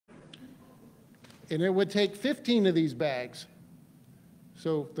And it would take 15 of these bags.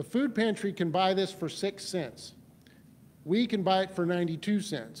 So the food pantry can buy this for 6 cents. We can buy it for 92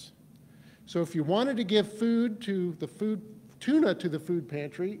 cents. So if you wanted to give tuna to the food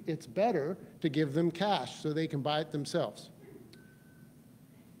pantry, it's better to give them cash so they can buy it themselves.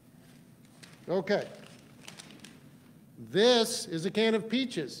 Okay. This is a can of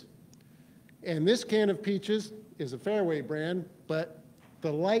peaches. And this can of peaches is a Fairway brand, but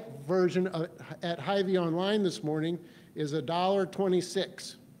the light version at Hy-Vee online this morning is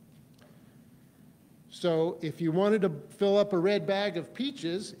 $1.26. So if you wanted to fill up a red bag of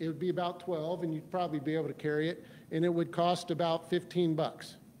peaches, it would be about 12, and you'd probably be able to carry it, and it would cost about 15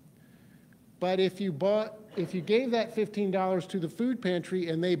 bucks. But if you gave that $15 to the food pantry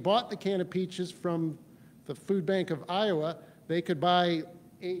and they bought the can of peaches from the Food Bank of Iowa, they could buy 80,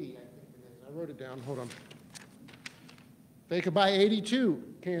 I think it is. I wrote it down, hold on. They could buy 82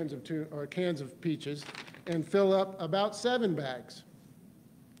 cans of peaches and fill up about 7 bags.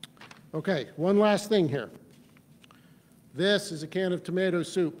 Okay, one last thing here. This is a can of tomato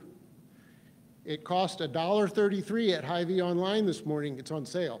soup. It cost $1.33 at Hy-Vee online this morning. It's on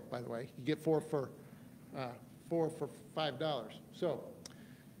sale, by the way. You get four for $5. So,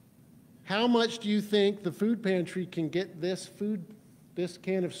 how much do you think the food pantry can get this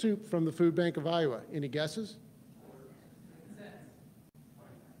can of soup from the Food Bank of Iowa? Any guesses?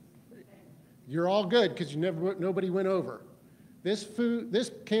 You're all good because nobody went over. This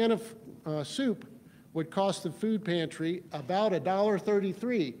can of soup would cost the food pantry about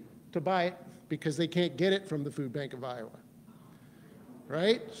 $1.33 to buy it because they can't get it from the Food Bank of Iowa.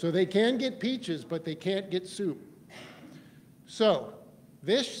 Right? So they can get peaches, but they can't get soup. So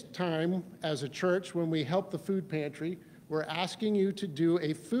this time, as a church, when we help the food pantry, we're asking you to do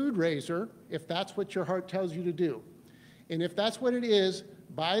a food raiser if that's what your heart tells you to do. And if that's what it is,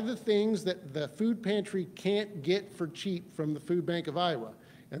 buy the things that the food pantry can't get for cheap from the Food Bank of Iowa.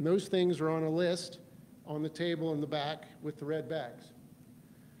 And those things are on a list on the table in the back with the red bags.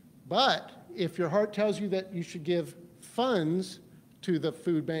 But if your heart tells you that you should give funds to the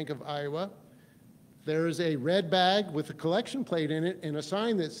Food Bank of Iowa, there is a red bag with a collection plate in it and a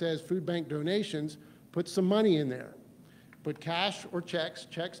sign that says Food Bank Donations. Put some money in there. Put cash or checks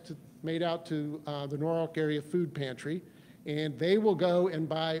made out to the Norwalk Area Food Pantry, and they will go and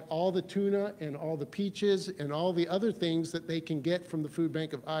buy all the tuna and all the peaches and all the other things that they can get from the Food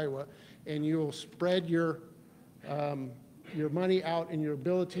Bank of Iowa, and you will spread your money out and your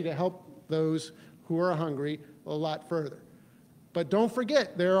ability to help those who are hungry a lot further. But don't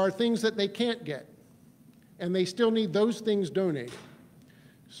forget, there are things that they can't get, and they still need those things donated.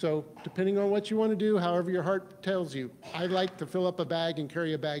 So depending on what you want to do, however your heart tells you, I like to fill up a bag and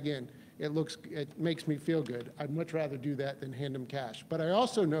carry a bag in. It makes me feel good. I'd much rather do that than hand them cash. But I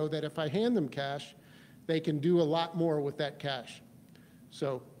also know that if I hand them cash, they can do a lot more with that cash.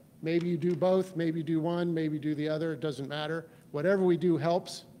 So maybe you do both, maybe you do one, maybe you do the other, it doesn't matter. Whatever we do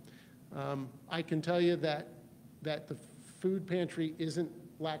helps. I can tell you that the food pantry isn't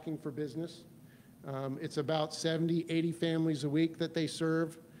lacking for business. It's about 70, 80 families a week that they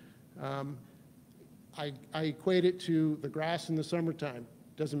serve. I equate it to the grass in the summertime.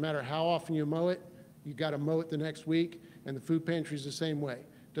 Doesn't matter how often you mow it, you got to mow it the next week, and the food pantry is the same way.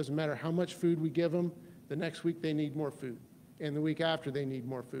 Doesn't matter how much food we give them, the next week they need more food, and the week after they need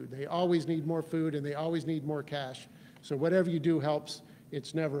more food. They always need more food, and they always need more cash. So whatever you do helps.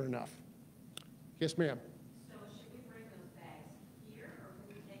 It's never enough. Yes, ma'am. So should we bring those bags here, or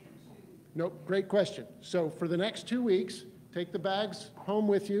can we take them to? Nope, great question. So for the next 2 weeks, take the bags home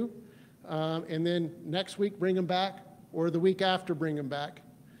with you, and then next week bring them back, or the week after bring them back,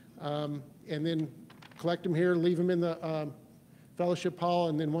 and then collect them here, leave them in the fellowship hall,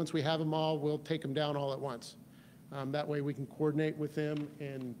 and then once we have them all, we'll take them down all at once. That way we can coordinate with them,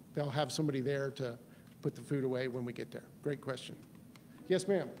 and they'll have somebody there to put the food away when we get there. Great question. Yes,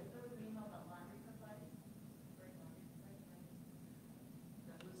 ma'am.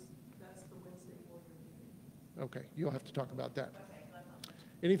 That's the Wednesday board meeting. Okay, you'll have to talk about that.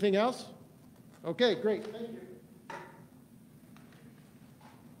 Anything else? Okay, great. Thank you.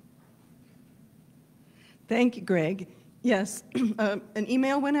 Thank you, Greg. Yes, an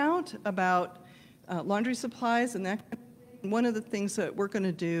email went out about laundry supplies, and one of the things that we're going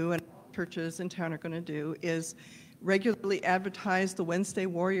to do, and churches in town are going to do, is regularly advertise the Wednesday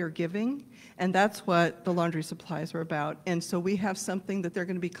Warrior Giving, and that's what the laundry supplies are about. And so we have something that they're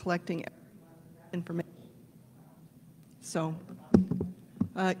going to be collecting information. So,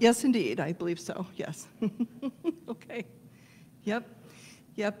 yes, indeed, I believe so, yes. Okay, yep.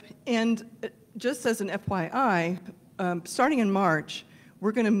 And just as an FYI, starting in March,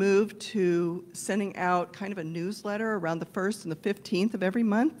 we're going to move to sending out kind of a newsletter around the 1st and the 15th of every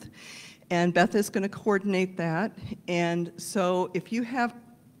month, and Beth is going to coordinate that. And so if you have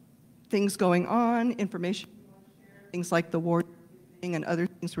things going on, information, things like the ward and other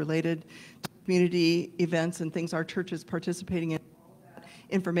things related to community events and things our church is participating in,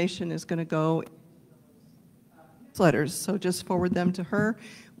 information is going to go in newsletters. So just forward them to her.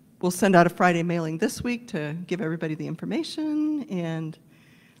 We'll send out a Friday mailing this week to give everybody the information, and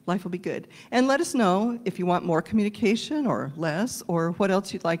life will be good. And let us know if you want more communication or less, or what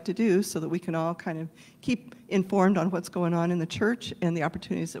else you'd like to do, so that we can all kind of keep informed on what's going on in the church and the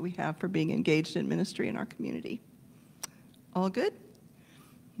opportunities that we have for being engaged in ministry in our community. All good?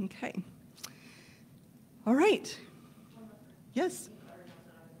 Okay. All right. Yes.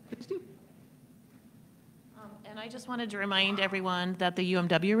 Please do. And I just wanted to remind everyone that the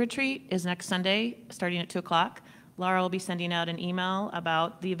UMW retreat is next Sunday, starting at 2 o'clock. Laura will be sending out an email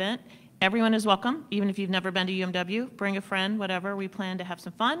about the event. Everyone is welcome, even if you've never been to UMW. Bring a friend, whatever. We plan to have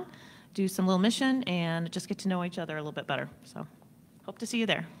some fun, do some little mission, and just get to know each other a little bit better. So hope to see you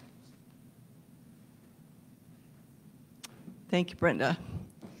there. Thank you, Brenda.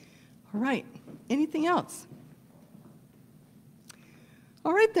 All right. Anything else?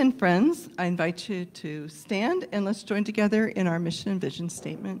 All right then, friends, I invite you to stand and let's join together in our mission and vision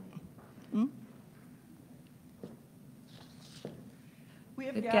statement. We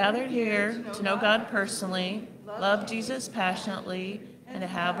have We've gathered here to know God personally, love Jesus passionately, and to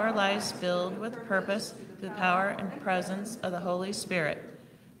have our lives filled with purpose through the power and presence of the Holy Spirit.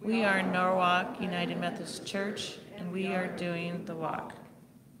 We are Norwalk United Methodist Church, and we are doing the walk.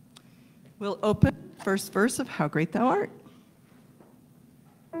 We'll open the first verse of How Great Thou Art.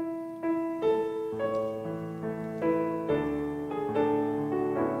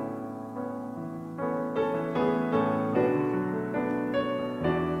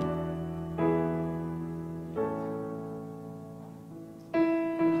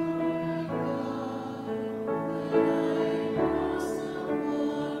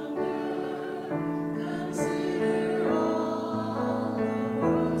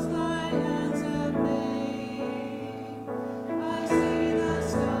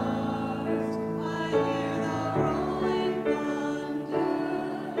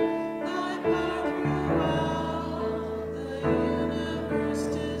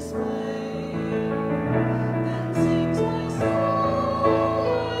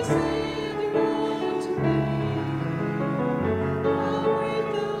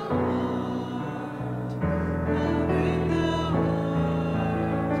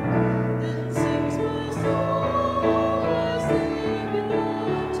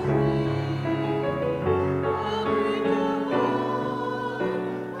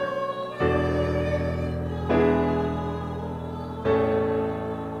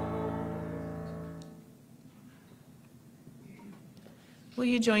 Will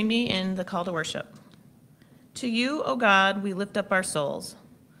you join me in the call to worship? To you, O God, we lift up our souls.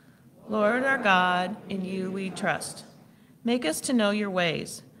 Lord our God, in you we trust. Make us to know your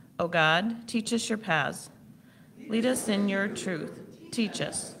ways. O God, teach us your paths. Lead us in your truth. Teach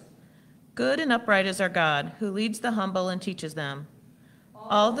us. Good and upright is our God, who leads the humble and teaches them.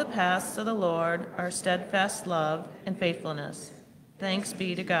 All the paths of the Lord are steadfast love and faithfulness. Thanks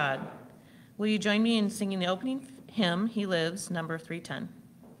be to God. Will you join me in singing the opening hymn, He Lives, number 310.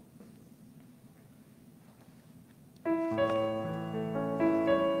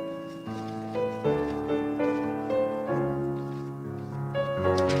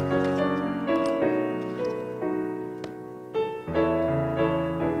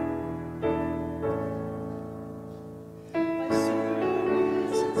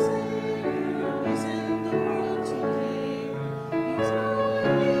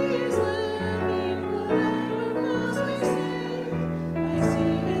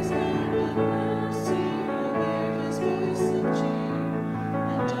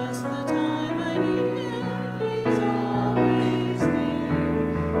 Always near.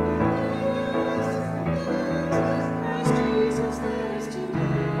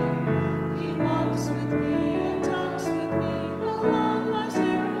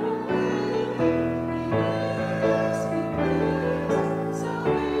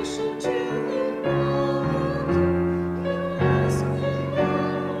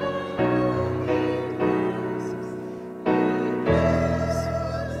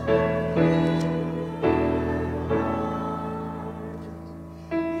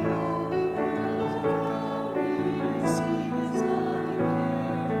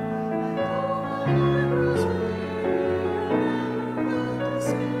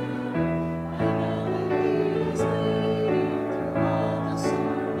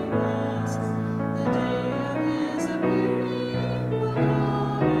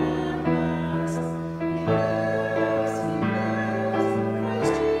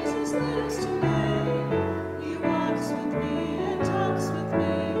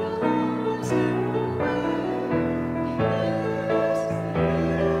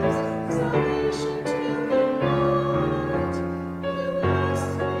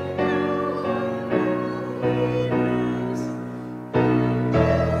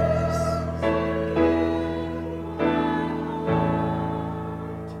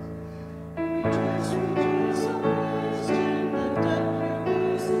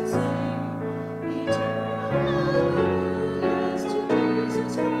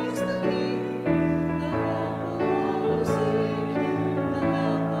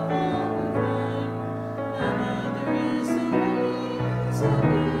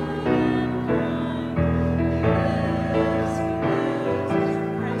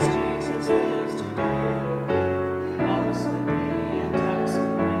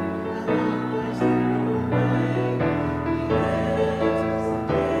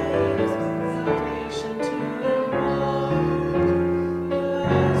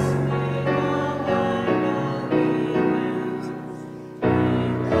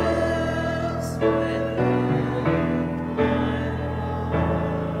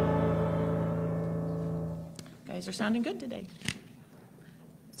 are sounding good today.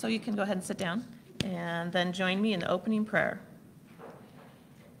 So you can go ahead and sit down, and then join me in the opening prayer.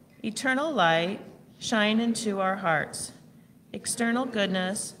 Eternal light, shine into our hearts. External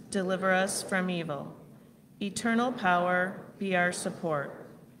goodness, deliver us from evil. Eternal power, be our support.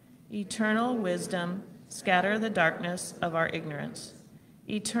 Eternal wisdom, scatter the darkness of our ignorance.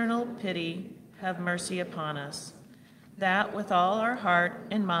 Eternal pity, have mercy upon us, that with all our heart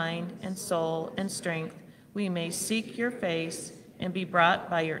and mind and soul and strength we may seek your face and be brought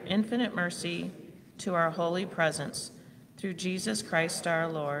by your infinite mercy to our holy presence. Through Jesus Christ our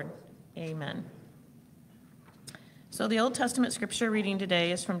Lord. Amen. So the Old Testament scripture reading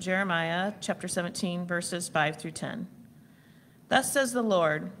today is from Jeremiah chapter 17, verses 5 through 10. Thus says the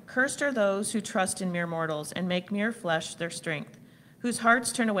Lord, cursed are those who trust in mere mortals and make mere flesh their strength, whose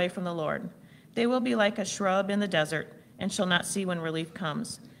hearts turn away from the Lord. They will be like a shrub in the desert and shall not see when relief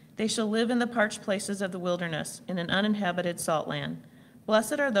comes. They shall live in the parched places of the wilderness, in an uninhabited salt land.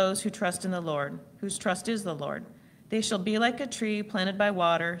 Blessed are those who trust in the Lord, whose trust is the Lord. They shall be like a tree planted by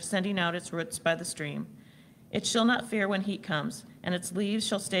water, sending out its roots by the stream. It shall not fear when heat comes, and its leaves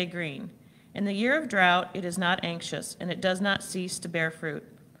shall stay green. In the year of drought it is not anxious, and it does not cease to bear fruit.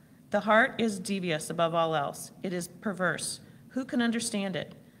 The heart is devious above all else. It is perverse. Who can understand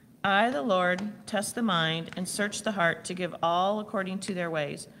it? I, the Lord, test the mind and search the heart to give all according to their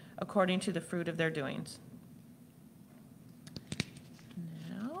ways, according to the fruit of their doings.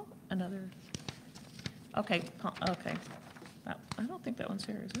 Now, another. Okay. I don't think that one's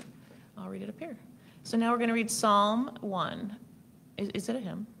here, is it? I'll read it up here. So now we're going to read Psalm 1. Is it a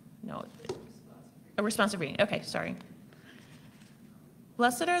hymn? No. A responsive reading. Okay, sorry.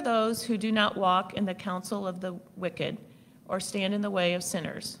 Blessed are those who do not walk in the counsel of the wicked, or stand in the way of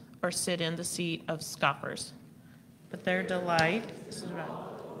sinners, or sit in the seat of scoffers. But their delight is right.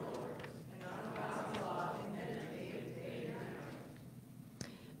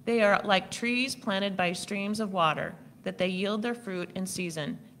 They are like trees planted by streams of water, that they yield their fruit in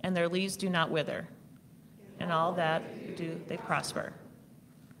season, and their leaves do not wither. And all that do they prosper.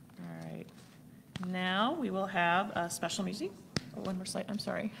 All right. Now we will have a special music. Oh, one more slide. I'm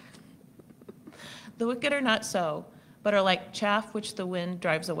sorry. The wicked are not so, but are like chaff which the wind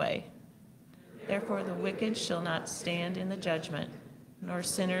drives away. Therefore the wicked shall not stand in the judgment, nor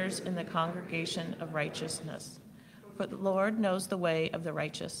sinners in the congregation of righteousness. For the Lord knows the way of the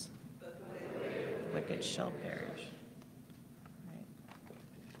righteous. The wicked shall perish. Right.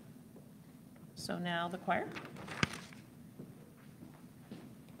 So now the choir.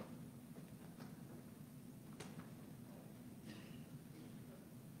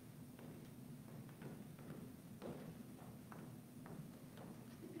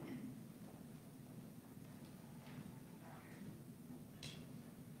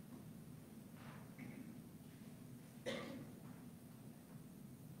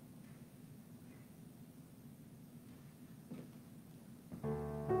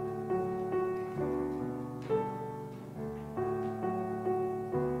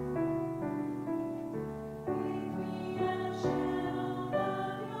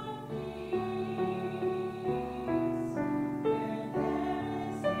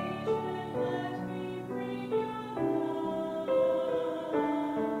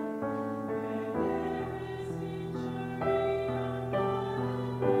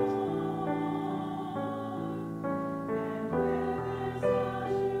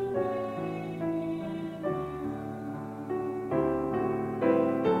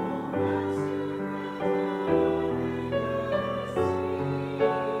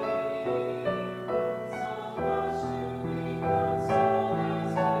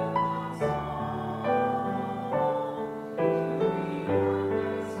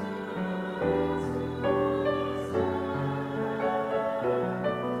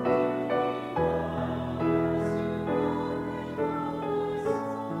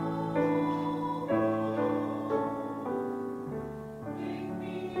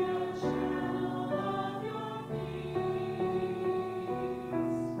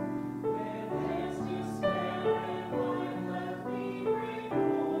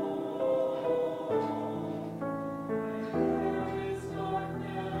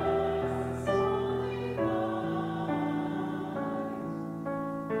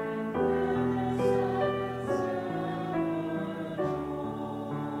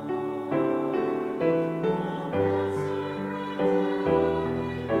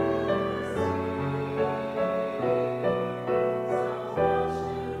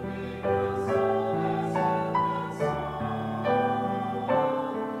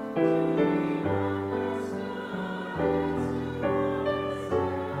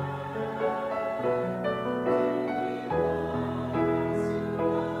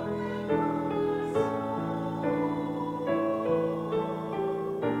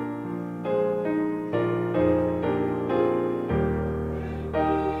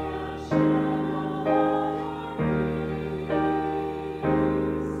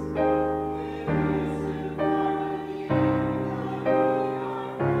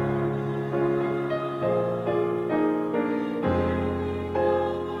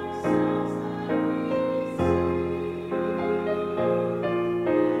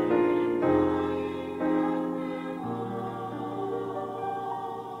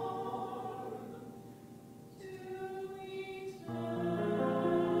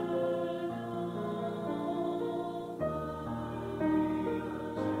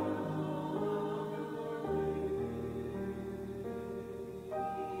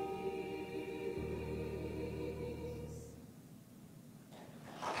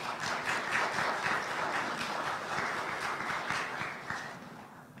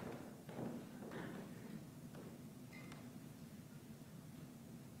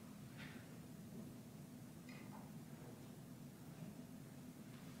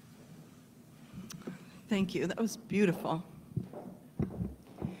 Thank you. That was beautiful.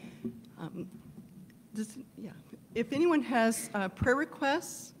 Yeah. If anyone has prayer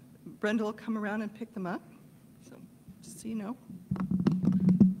requests, Brenda will come around and pick them up. So, just so you know.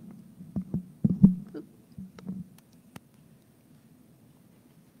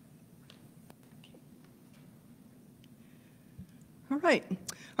 All right.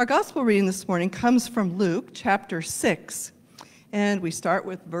 Our gospel reading this morning comes from Luke chapter 6, and we start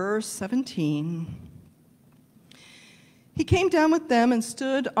with verse 17. He came down with them and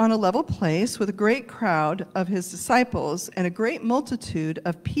stood on a level place with a great crowd of his disciples and a great multitude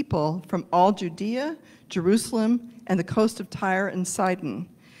of people from all Judea, Jerusalem, and the coast of Tyre and Sidon.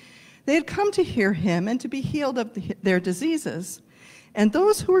 They had come to hear him and to be healed of their diseases, and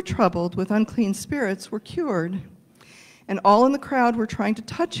those who were troubled with unclean spirits were cured. And all in the crowd were trying to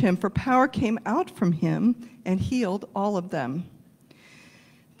touch him, for power came out from him and healed all of them.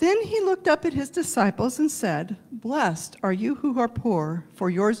 Then he looked up at his disciples and said, "Blessed are you who are poor, for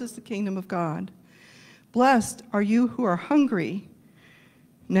yours is the kingdom of God. Blessed are you who are hungry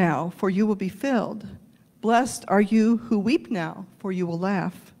now, for you will be filled. Blessed are you who weep now, for you will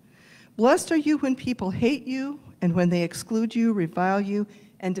laugh. Blessed are you when people hate you, and when they exclude you, revile you,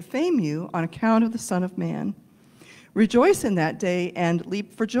 and defame you on account of the Son of Man. Rejoice in that day and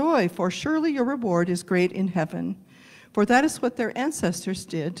leap for joy, for surely your reward is great in heaven. For that is what their ancestors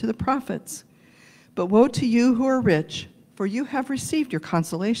did to the prophets. But woe to you who are rich, for you have received your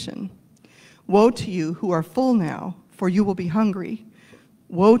consolation. Woe to you who are full now, for you will be hungry.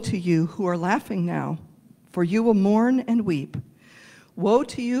 Woe to you who are laughing now, for you will mourn and weep. Woe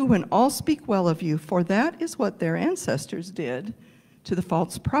to you when all speak well of you, for that is what their ancestors did to the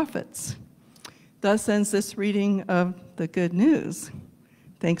false prophets." Thus ends this reading of the good news.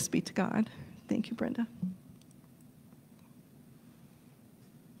 Thanks be to God. Thank you, Brenda.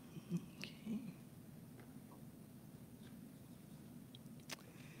 Okay.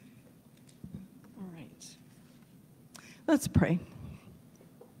 All right. Let's pray.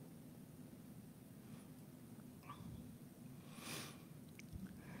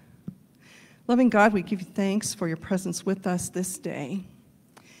 Loving God, we give you thanks for your presence with us this day.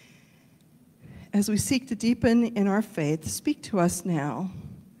 As we seek to deepen in our faith, speak to us now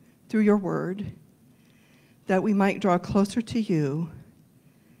through your word, that we might draw closer to you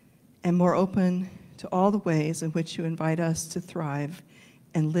and more open to all the ways in which you invite us to thrive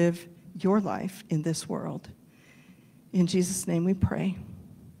and live your life in this world. In Jesus' name we pray.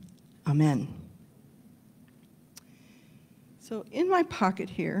 Amen. So in my pocket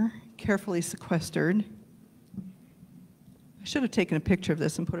here, carefully sequestered, I should have taken a picture of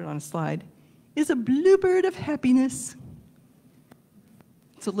this and put it on a slide, is a bluebird of happiness.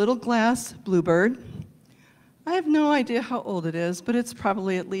 It's a little glass bluebird. I have no idea how old it is, but it's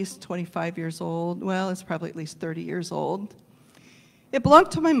probably at least 25 years old. Well, it's probably at least 30 years old. It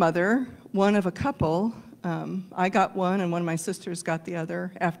belonged to my mother, one of a couple. I got one, and one of my sisters got the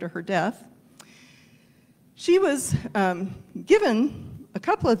other after her death. She was given a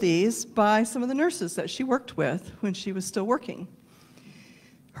couple of these by some of the nurses that she worked with when she was still working.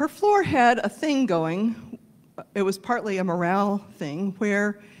 Her floor had a thing going. It was partly a morale thing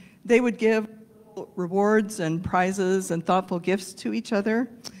where they would give rewards and prizes and thoughtful gifts to each other.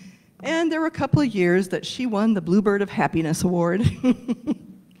 And there were a couple of years that she won the Bluebird of Happiness Award.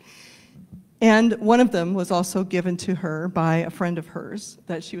 And one of them was also given to her by a friend of hers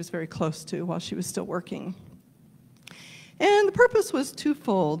that she was very close to while she was still working. And the purpose was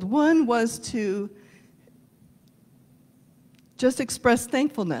twofold. One was to just express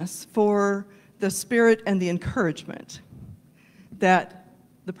thankfulness for the spirit and the encouragement that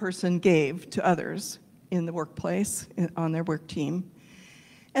the person gave to others in the workplace, on their work team.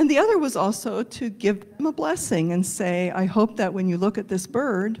 And the other was also to give them a blessing and say, I hope that when you look at this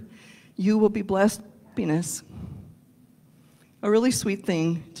bird, you will be blessed with happiness. A really sweet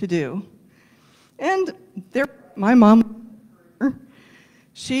thing to do. And my mom,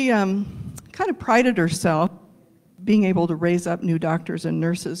 she kind of prided herself being able to raise up new doctors and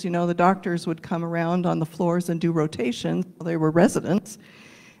nurses. You know, the doctors would come around on the floors and do rotations while they were residents.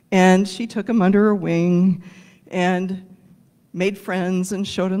 And she took them under her wing and made friends and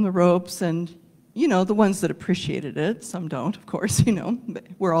showed them the ropes. And, you know, the ones that appreciated it, some don't, of course, you know, but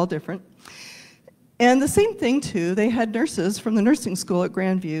we're all different. And the same thing, too, they had nurses from the nursing school at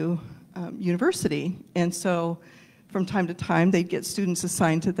Grandview University. And so from time to time, they'd get students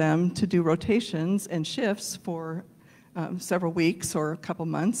assigned to them to do rotations and shifts for several weeks or a couple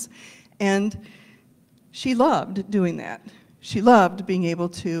months. And she loved doing that. She loved being able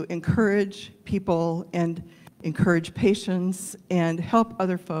to encourage people and encourage patients, and help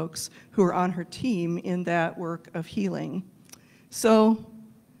other folks who are on her team in that work of healing. So,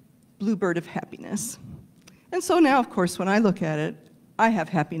 bluebird of happiness. And so now, of course, when I look at it, I have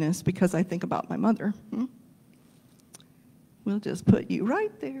happiness because I think about my mother. We'll just put you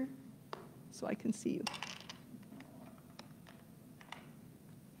right there so I can see you.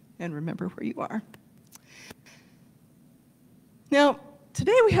 And remember where you are. Now,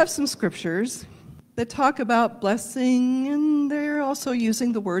 today we have some scriptures that talk about blessing, and they're also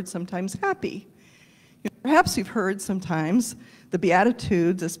using the word sometimes happy. Perhaps you've heard sometimes the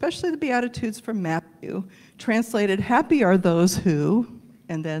Beatitudes, especially the Beatitudes from Matthew, translated, happy are those who,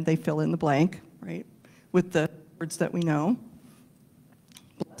 and then they fill in the blank, right, with the words that we know.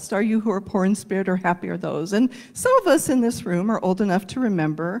 Blessed are you who are poor in spirit, or happy are those. And some of us in this room are old enough to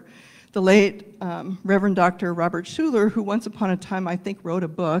remember the late Reverend Dr. Robert Schuller, who once upon a time, I think, wrote a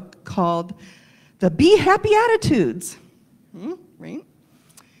book called The Be Happy Attitudes, right?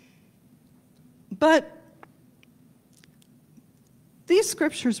 But these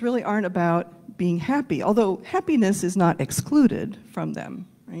scriptures really aren't about being happy, although happiness is not excluded from them,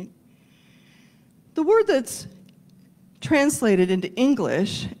 right? The word that's translated into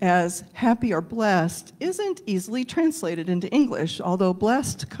English as happy or blessed isn't easily translated into English, although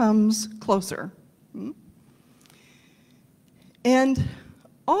blessed comes closer. And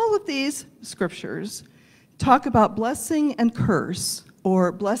all of these scriptures talk about blessing and curse,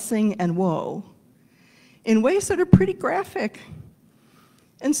 or blessing and woe, in ways that are pretty graphic.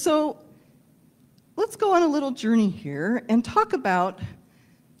 And so let's go on a little journey here and talk about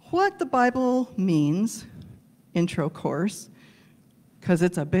what the Bible means, intro course, because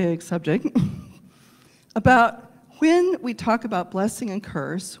it's a big subject, about when we talk about blessing and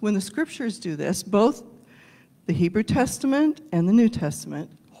curse, when the scriptures do this, both the Hebrew Testament and the New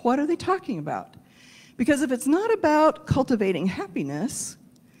Testament, what are they talking about? Because if it's not about cultivating happiness,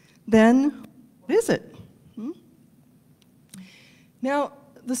 then what is it? Now,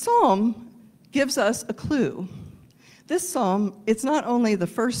 the psalm gives us a clue. This psalm, it's not only the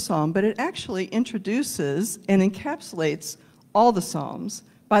first psalm, but it actually introduces and encapsulates all the psalms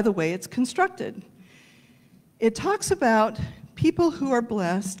by the way it's constructed. It talks about people who are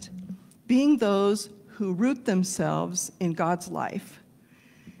blessed being those who root themselves in God's life.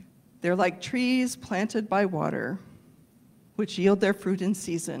 They're like trees planted by water, which yield their fruit in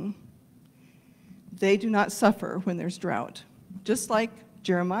season. They do not suffer when there's drought, just like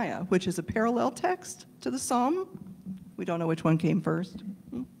Jeremiah, which is a parallel text to the psalm. We don't know which one came first.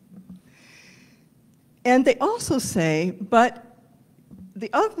 And they also say, but the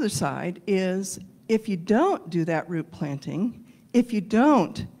other side is, if you don't do that root planting, if you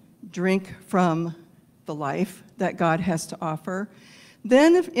don't drink from the life that God has to offer,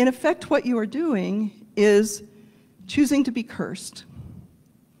 then in effect what you are doing is choosing to be cursed,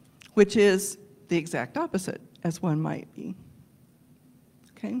 which is the exact opposite, as one might be.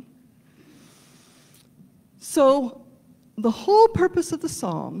 Okay? So the whole purpose of the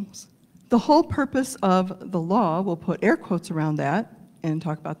Psalms, the whole purpose of the law, we'll put air quotes around that and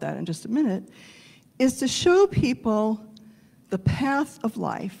talk about that in just a minute, is to show people the path of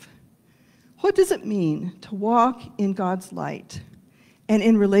life. What does it mean to walk in God's light and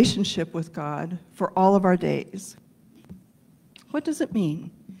in relationship with God for all of our days? What does it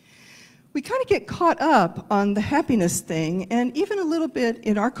mean? We kind of get caught up on the happiness thing, and even a little bit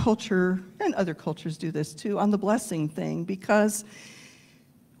in our culture, and other cultures do this too, on the blessing thing, because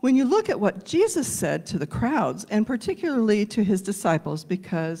when you look at what Jesus said to the crowds, and particularly to his disciples,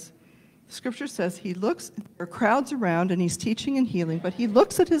 because Scripture says he looks, there are crowds around and he's teaching and healing, but he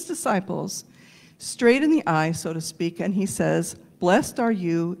looks at his disciples straight in the eye, so to speak, and he says, blessed are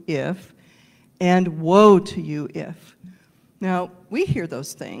you if, and woe to you if. Now, we hear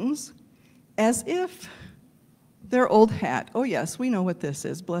those things as if they're old hat. Oh yes, we know what this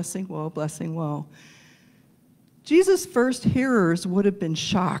is, blessing, woe, blessing, woe. Jesus' first hearers would have been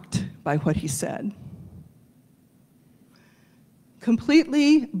shocked by what he said.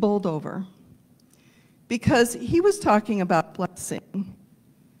 Completely bowled over. Because he was talking about blessing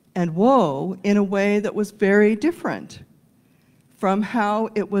and woe in a way that was very different from how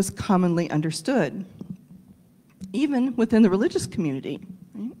it was commonly understood, even within the religious community.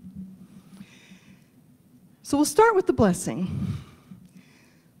 Right? So we'll start with the blessing.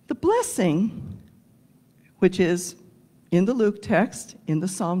 The blessing, which is in the Luke text, in the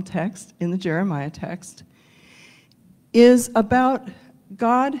Psalm text, in the Jeremiah text, is about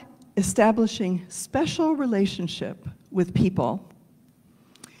God establishing special relationship with people.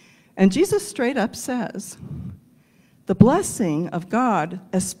 And Jesus straight up says, the blessing of God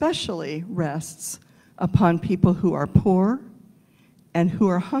especially rests upon people who are poor and who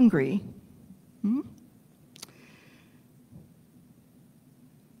are hungry.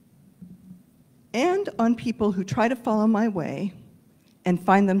 And on people who try to follow my way and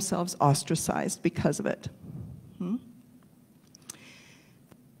find themselves ostracized because of it.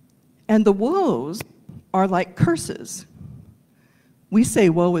 And the woes are like curses. We say,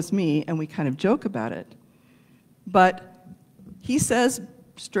 woe is me, and we kind of joke about it. But he says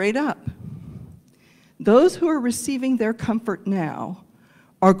straight up, those who are receiving their comfort now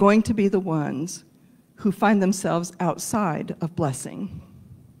are going to be the ones who find themselves outside of blessing.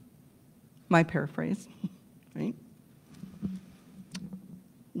 My paraphrase, right?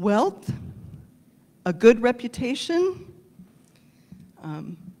 Wealth, a good reputation,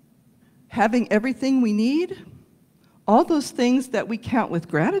 having everything we need, all those things that we count with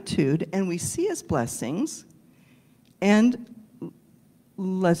gratitude and we see as blessings, and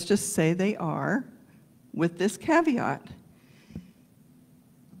let's just say they are, with this caveat.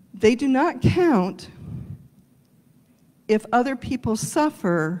 They do not count if other people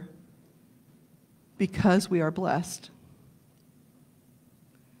suffer because we are blessed.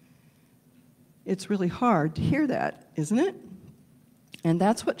 It's really hard to hear that, isn't it? And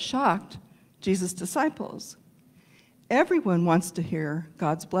that's what shocked Jesus' disciples. Everyone wants to hear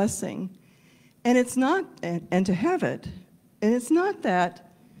God's blessing, and it's not, and to have it. And it's not that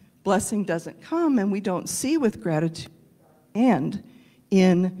blessing doesn't come and we don't see with gratitude and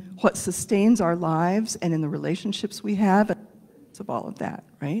in what sustains our lives and in the relationships we have, and of all of that,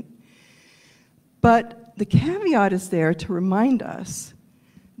 right? But the caveat is there to remind us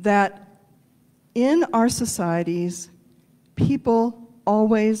that in our societies, people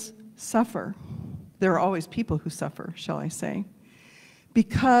always suffer. There are always people who suffer, shall I say,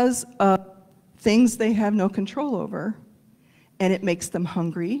 because of things they have no control over, and it makes them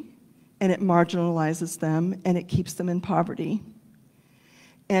hungry, and it marginalizes them, and it keeps them in poverty.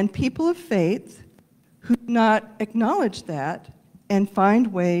 And people of faith who do not acknowledge that and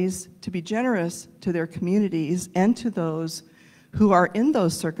find ways to be generous to their communities and to those who are in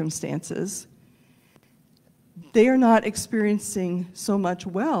those circumstances, they are not experiencing so much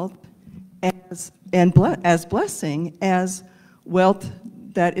wealth as blessing as wealth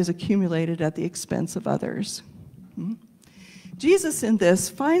that is accumulated at the expense of others. Jesus in this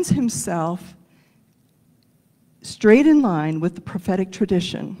finds himself straight in line with the prophetic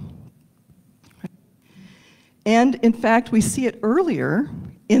tradition. And in fact, we see it earlier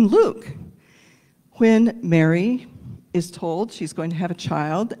in Luke when Mary is told she's going to have a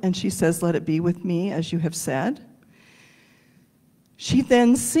child, and she says, "Let it be with me as you have said." She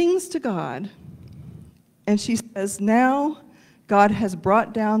then sings to God, and she says, "Now God has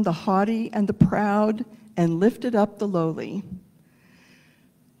brought down the haughty and the proud and lifted up the lowly.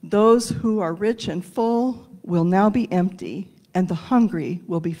 Those who are rich and full will now be empty, and the hungry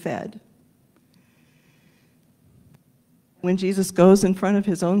will be fed." When Jesus goes in front of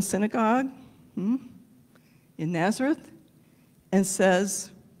his own synagogue in Nazareth and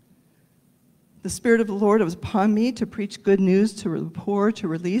says, "The Spirit of the Lord was upon me to preach good news to the poor, to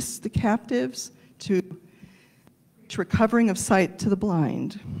release the captives, to preach recovering of sight to the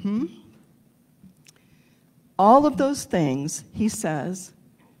blind." All of those things, he says,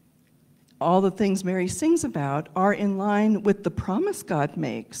 all the things Mary sings about are in line with the promise God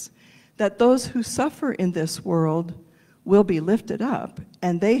makes that those who suffer in this world will be lifted up,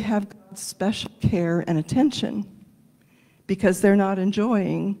 and they have God's special care and attention because they're not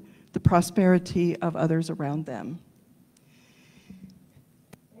enjoying the prosperity of others around them.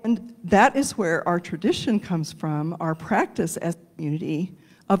 And that is where our tradition comes from, our practice as a community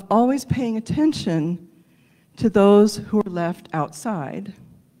of always paying attention to those who are left outside.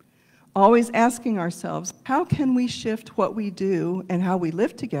 Always asking ourselves, how can we shift what we do and how we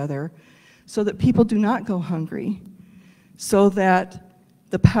live together so that people do not go hungry, so that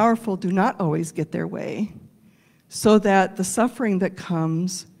the powerful do not always get their way, so that the suffering that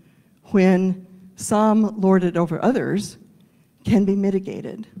comes when some lord it over others can be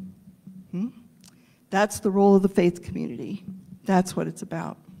mitigated. That's the role of the faith community. That's what it's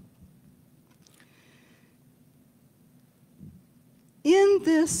about. In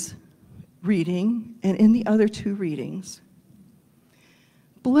this reading and in the other two readings,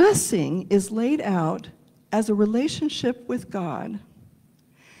 blessing is laid out as a relationship with God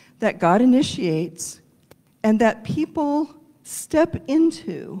that God initiates and that people step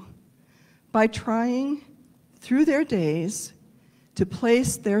into by trying through their days to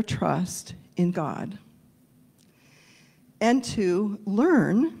place their trust in God and to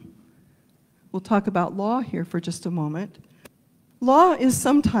learn. We'll talk about law here for just a moment. Law is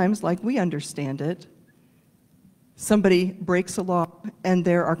sometimes, like we understand it, somebody breaks a law and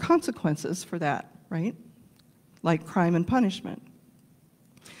there are consequences for that, right? Like crime and punishment.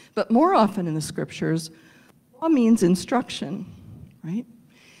 But more often in the scriptures, law means instruction, right?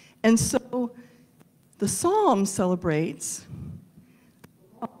 And so the psalm celebrates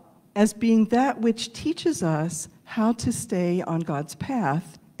as being that which teaches us how to stay on God's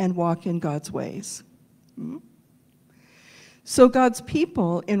path and walk in God's ways. So God's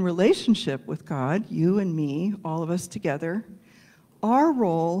people in relationship with God, you and me, all of us together, our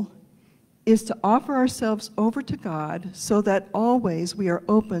role is to offer ourselves over to God so that always we are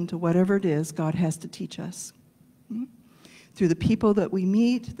open to whatever it is God has to teach us. Through the people that we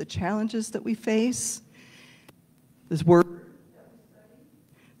meet, the challenges that we face, this word,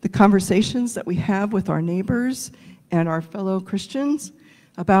 the conversations that we have with our neighbors and our fellow Christians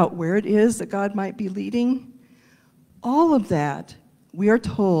about where it is that God might be leading. All of that, we are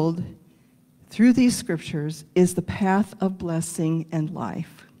told through these scriptures, is the path of blessing and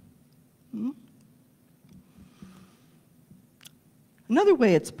life. Another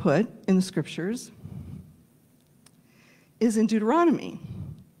way it's put in the scriptures is in Deuteronomy,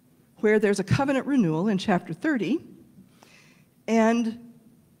 where there's a covenant renewal in chapter 30, and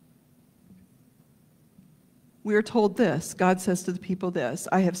we are told this. God says to the people this,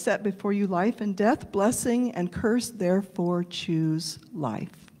 I have set before you life and death, blessing and curse, therefore choose life.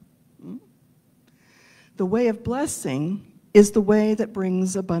 The way of blessing is the way that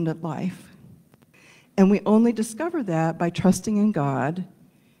brings abundant life. And we only discover that by trusting in God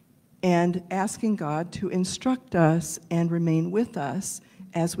and asking God to instruct us and remain with us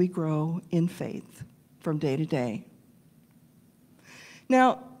as we grow in faith from day to day.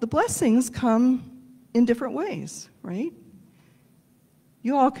 Now, the blessings come in different ways, right?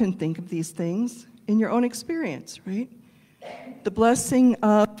 You all can think of these things in your own experience, right? The blessing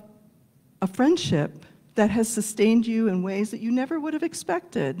of a friendship that has sustained you in ways that you never would have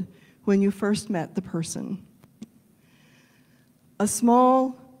expected when you first met the person. A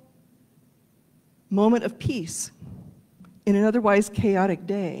small moment of peace in an otherwise chaotic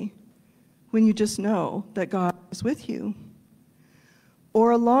day when you just know that God is with you.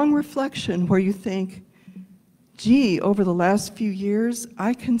 Or a long reflection where you think, gee, over the last few years,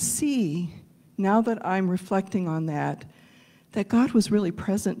 I can see, now that I'm reflecting on that God was really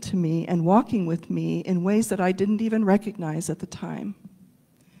present to me and walking with me in ways that I didn't even recognize at the time.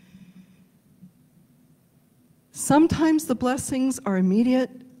 Sometimes the blessings are immediate,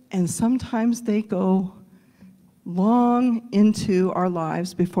 and sometimes they go long into our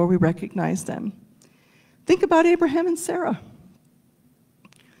lives before we recognize them. Think about Abraham and Sarah.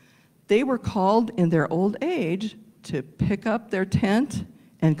 They were called in their old age to pick up their tent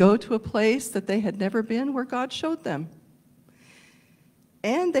and go to a place that they had never been where God showed them.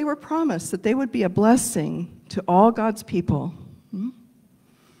 And they were promised that they would be a blessing to all God's people.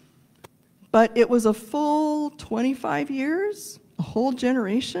 But it was a full 25 years, a whole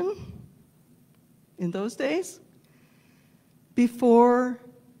generation in those days, before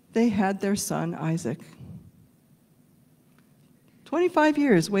they had their son Isaac. 25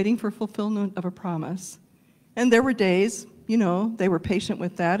 years waiting for fulfillment of a promise. And there were days, they were patient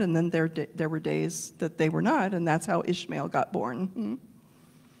with that, and then there were days that they were not, and that's how Ishmael got born.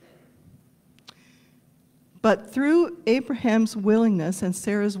 But through Abraham's willingness and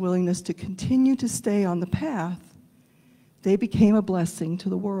Sarah's willingness to continue to stay on the path, they became a blessing to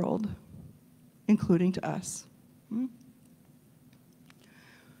the world, including to us.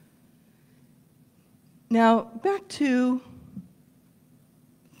 Now, back to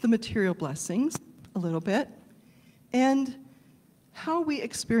the material blessings a little bit, and how we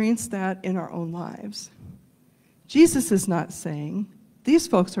experience that in our own lives. Jesus is not saying, these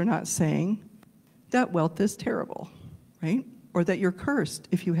folks are not saying, that wealth is terrible, right? Or that you're cursed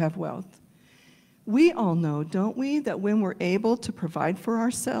if you have wealth. We all know, don't we, that when we're able to provide for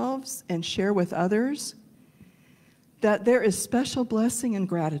ourselves and share with others, that there is special blessing and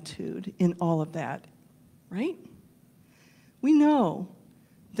gratitude in all of that, right? We know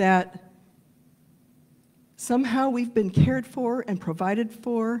that somehow we've been cared for and provided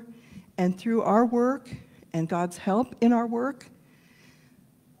for, and through our work and God's help in our work,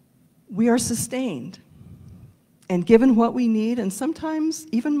 we are sustained and given what we need, and sometimes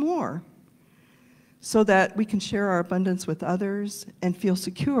even more, so that we can share our abundance with others and feel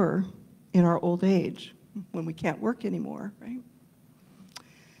secure in our old age when we can't work anymore, right?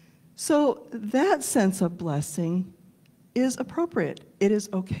 So that sense of blessing is appropriate. It is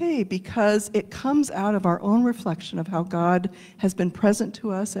okay because it comes out of our own reflection of how God has been present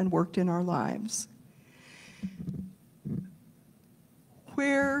to us and worked in our lives.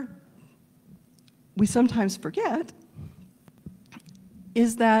 Where we sometimes forget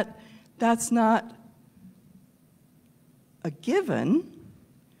is that that's not a given.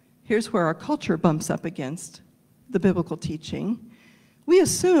 Here's where our culture bumps up against the biblical teaching. We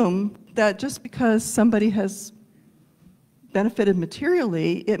assume that just because somebody has benefited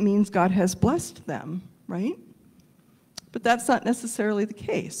materially, it means God has blessed them, right? But that's not necessarily the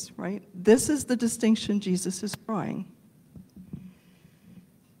case, right? This is the distinction Jesus is drawing.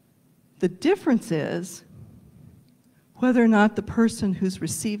 The difference is whether or not the person who's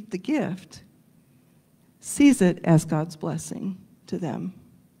received the gift sees it as God's blessing to them,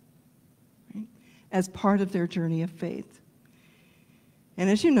 right? As part of their journey of faith. And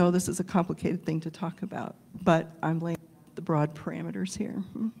as you know, this is a complicated thing to talk about, but I'm laying out the broad parameters here.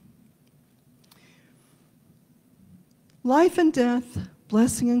 Life and death,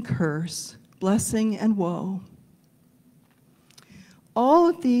 blessing and curse, blessing and woe. All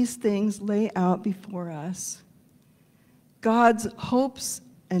of these things lay out before us God's hopes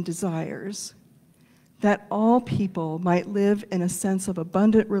and desires that all people might live in a sense of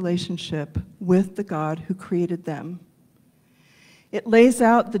abundant relationship with the God who created them. It lays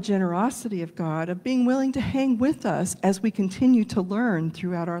out the generosity of God of being willing to hang with us as we continue to learn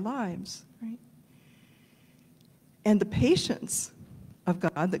throughout our lives, right? And the patience of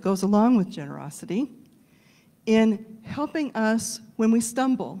God that goes along with generosity in helping us when we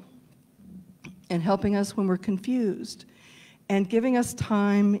stumble and helping us when we're confused and giving us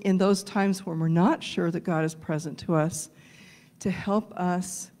time in those times when we're not sure that God is present to us to help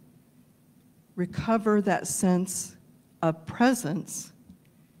us recover that sense of presence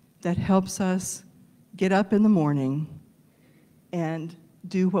that helps us get up in the morning and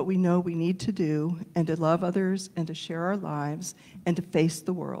do what we know we need to do and to love others and to share our lives and to face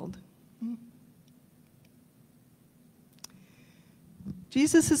the world.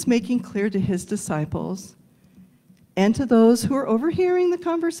 Jesus is making clear to his disciples and to those who are overhearing the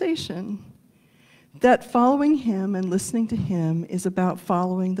conversation that following him and listening to him is about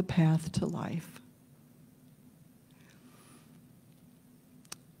following the path to life.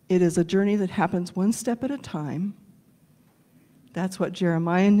 It is a journey that happens one step at a time. That's what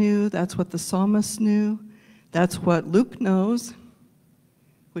Jeremiah knew. That's what the psalmist knew. That's what Luke knows,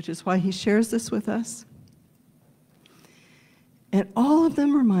 which is why he shares this with us. And all of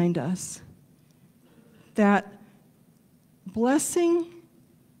them remind us that blessing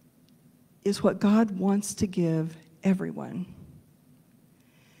is what God wants to give everyone.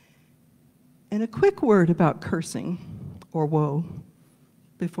 And a quick word about cursing or woe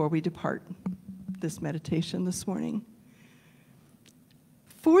before we depart this meditation this morning.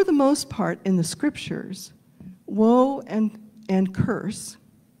 For the most part in the scriptures, woe and curse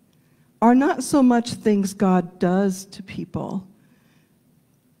are not so much things God does to people.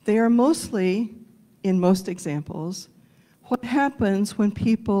 They are mostly, in most examples, what happens when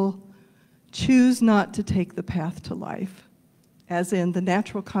people choose not to take the path to life, as in the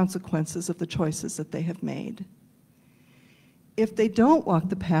natural consequences of the choices that they have made. If they don't walk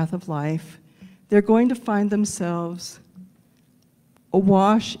the path of life, they're going to find themselves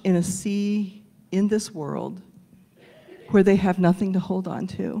awash in a sea in this world where they have nothing to hold on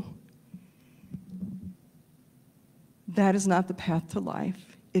to. That is not the path to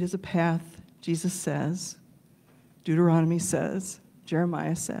life. It is a path, Jesus says, Deuteronomy says,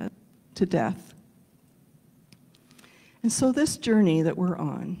 Jeremiah said, to death. And so this journey that we're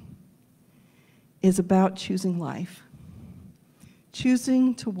on is about choosing life,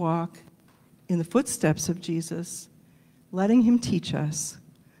 choosing to walk in the footsteps of Jesus, letting him teach us,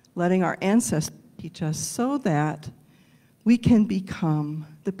 letting our ancestors teach us so that we can become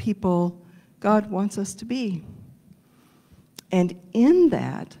the people God wants us to be. And in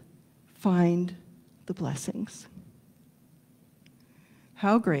that, find the blessings.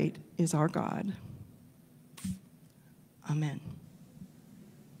 How great is our God? Amen.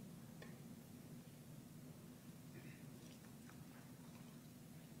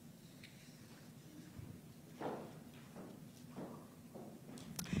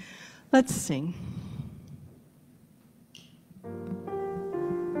 Let's sing.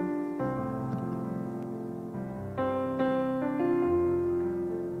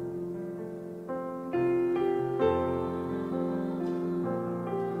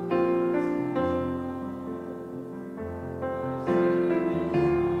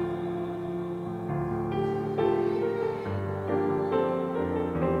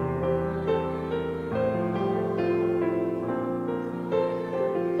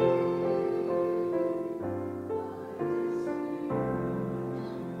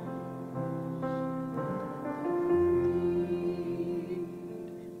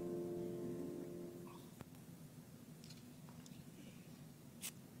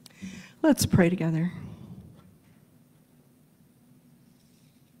 Let's pray together.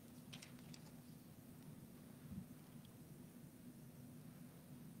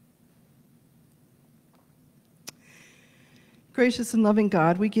 Gracious and loving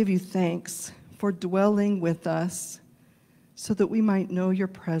God, we give you thanks for dwelling with us so that we might know your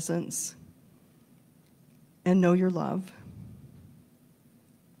presence and know your love.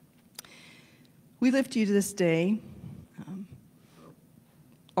 We lift you to this day,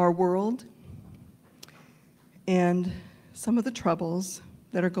 our world, and some of the troubles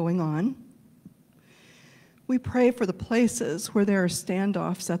that are going on. We pray for the places where there are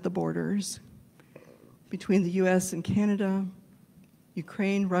standoffs at the borders between the U.S. and Canada,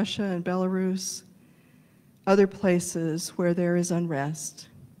 Ukraine, Russia, and Belarus, other places where there is unrest.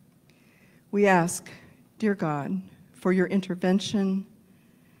 We ask, dear God, for your intervention,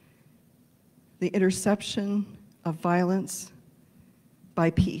 the interception of violence by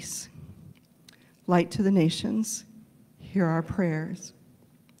peace. Light to the nations, hear our prayers.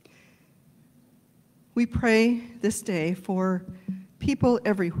 We pray this day for people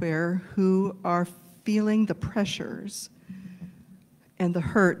everywhere who are feeling the pressures and the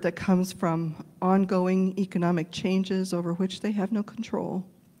hurt that comes from ongoing economic changes over which they have no control.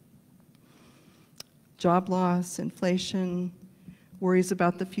 Job loss, inflation, worries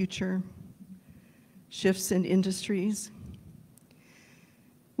about the future, shifts in industries.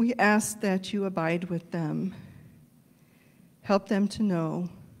 We ask that you abide with them. Help them to know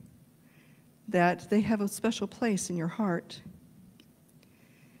that they have a special place in your heart.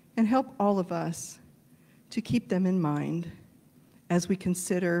 And help all of us to keep them in mind as we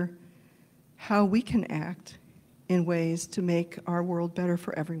consider how we can act in ways to make our world better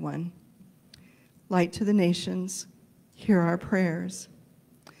for everyone. Light to the nations, hear our prayers.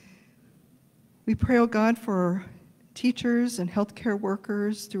 We pray, oh God, for teachers and healthcare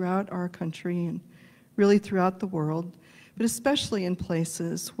workers throughout our country and really throughout the world, but especially in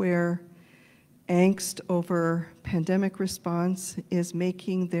places where angst over pandemic response is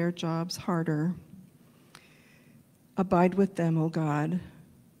making their jobs harder. Abide with them, O God.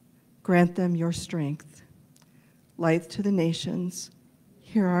 Grant them your strength. Light to the nations,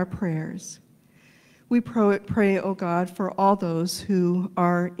 hear our prayers. We pray, O God, for all those who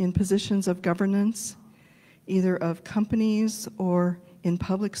are in positions of governance, either of companies or in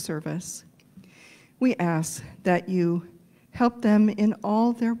public service. We ask that you help them in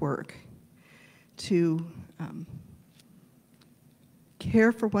all their work to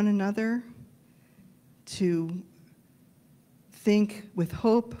care for one another, to think with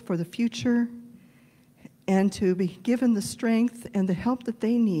hope for the future, and to be given the strength and the help that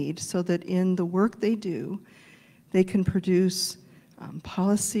they need so that in the work they do, they can produce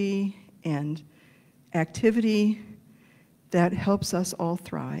policy and activity that helps us all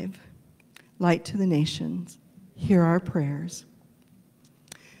thrive. Light to the nations, hear our prayers.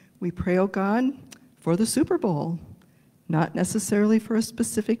 We pray, oh God, for the Super Bowl, not necessarily for a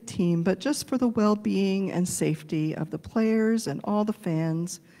specific team, but just for the well-being and safety of the players and all the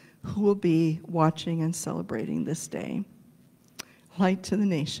fans who will be watching and celebrating this day. Light to the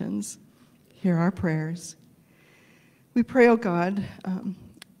nations, hear our prayers. We pray, oh God,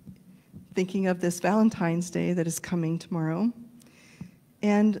 thinking of this Valentine's Day that is coming tomorrow,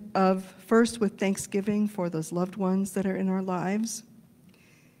 and of first with thanksgiving for those loved ones that are in our lives,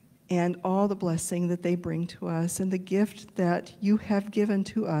 and all the blessing that they bring to us, and the gift that you have given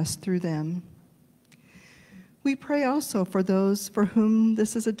to us through them. We pray also for those for whom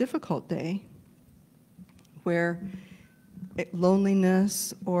this is a difficult day, where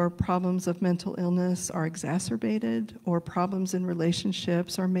loneliness or problems of mental illness are exacerbated, or problems in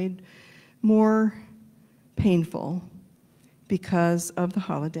relationships are made more painful because of the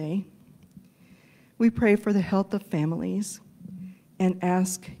holiday. We pray for the health of families and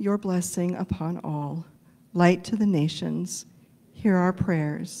ask your blessing upon all. Light to the nations, hear our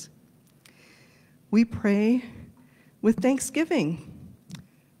prayers. We pray with thanksgiving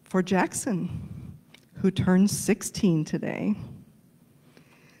for Jackson, who turns 16 today.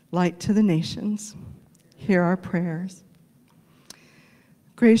 Light to the nations, hear our prayers.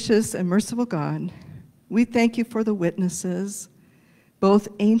 Gracious and merciful God, we thank you for the witnesses, both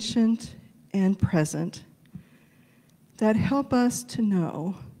ancient and present, that help us to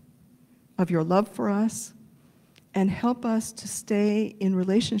know of your love for us and help us to stay in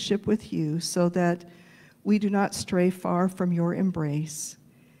relationship with you so that we do not stray far from your embrace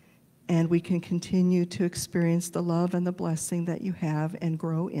and we can continue to experience the love and the blessing that you have and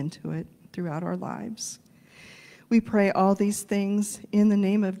grow into it throughout our lives. We pray all these things in the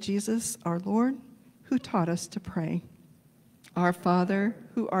name of Jesus, our Lord, who taught us to pray. Our Father,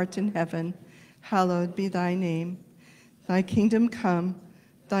 who art in heaven, hallowed be thy name. Thy kingdom come,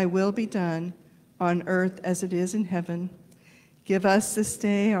 thy will be done, on earth as it is in heaven. Give us this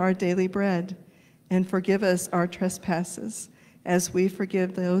day our daily bread, and forgive us our trespasses, as we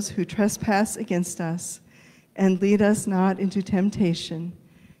forgive those who trespass against us. And lead us not into temptation,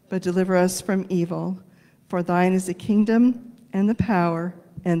 but deliver us from evil. For thine is the kingdom, and the power,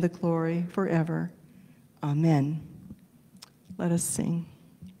 and the glory forever. Amen. Let us sing.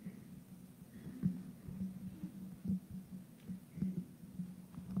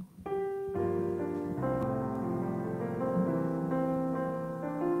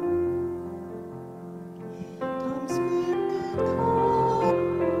 Come, Spirit, come.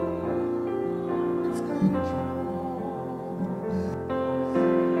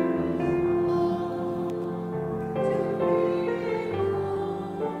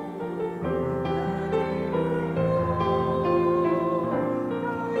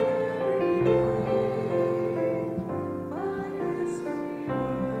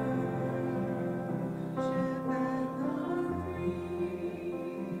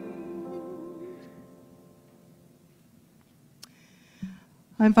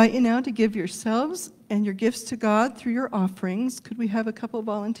 I invite you now to give yourselves and your gifts to God through your offerings. Could we have a couple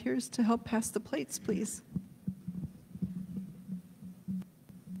volunteers to help pass the plates, please?